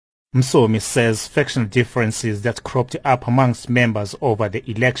Msomi says factional differences that cropped up amongst members over the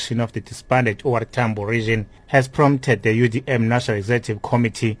election of the disbanded Tambo region has prompted the UDM National Executive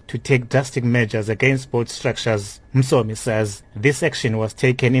Committee to take drastic measures against both structures. Msomi says this action was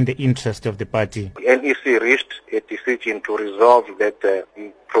taken in the interest of the party. The NEC reached a decision to resolve that the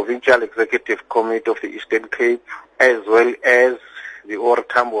Provincial Executive Committee of the Eastern Cape as well as the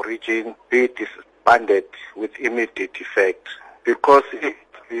Tambo region be disbanded with immediate effect, because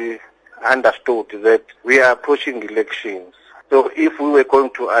we understood that we are approaching elections. So if we were going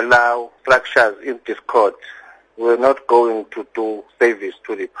to allow structures in discord, we were not going to do service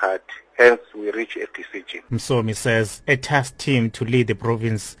to the party. Hence, we reached a decision. Msomi says a task team to lead the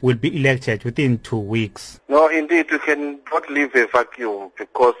province will be elected within 2 weeks. No, indeed, we cannot leave a vacuum,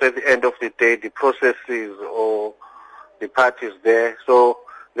 because at the end of the day, the processes or the party is there. So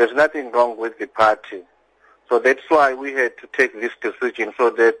there's nothing wrong with the party. So that's why we had to take this decision, so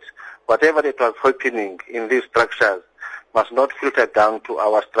that whatever that was happening in these structures must not filter down to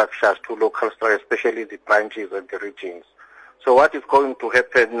our structures, to local structures, especially the branches and the regions. So what is going to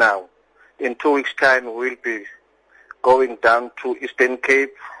happen now? In 2 weeks' time, we'll be going down to Eastern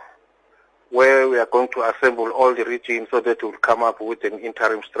Cape, where we are going to assemble all the regions so that we'll come up with an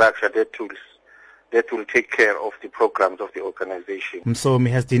interim structure that will take care of the programs of the organization. Msomi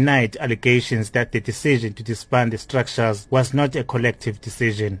has denied allegations that the decision to disband the structures was not a collective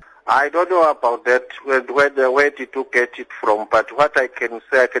decision. I don't know about that, where did you get it from, but what I can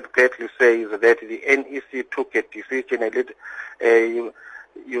clearly say is that the NEC took a decision, a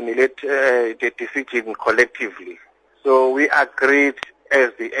decision collectively. So we agreed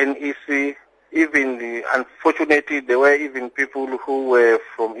as the NEC. Unfortunately, there were even people who were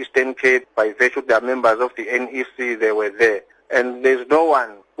from Eastern Cape, by virtue of their members of the NEC, they were there. And there's no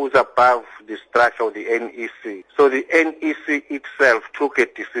one who's above the structure of the NEC. So the NEC itself took a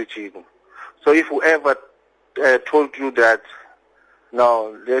decision. So if whoever told you that,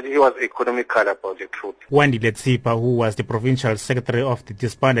 no, that he was economical about the truth. Wandile Tsipa, who was the provincial secretary of the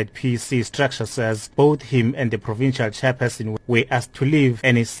disbanded PC structure, says both him and the provincial chairperson were asked to leave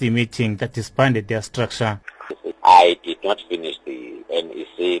NEC meeting that disbanded their structure. I did not finish the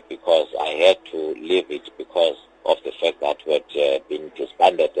NEC because I had to leave it because of the fact that we had been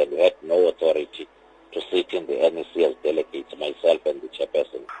disbanded and we had no authority to sit in the NEC as delegates, myself and the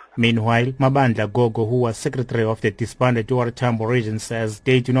chairperson. Meanwhile, Mabandla Gogo, who was secretary of the disbanded Tambo region, says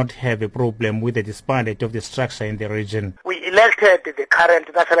they do not have a problem with the disbanded of the structure in the region. We elected the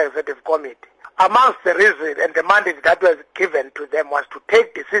current National Executive Committee. Amongst the reason and the mandate that was given to them was to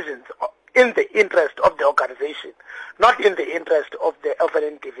take decisions in the interest of the organization, not in the interest of an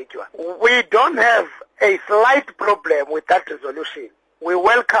individual. We don't have a slight problem with that resolution. We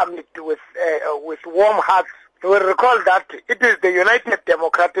welcome it with warm hearts. You will recall that it is the United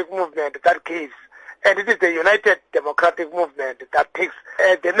Democratic Movement that gives, and it is the United Democratic Movement that takes.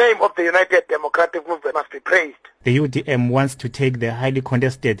 The name of the United Democratic Movement must be praised. The UDM wants to take the highly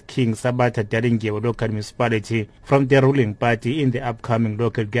contested King Sabata Daringewo local municipality from the ruling party in the upcoming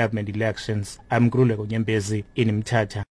local government elections. I'm Nkululeko Nyembezi in Mthatha.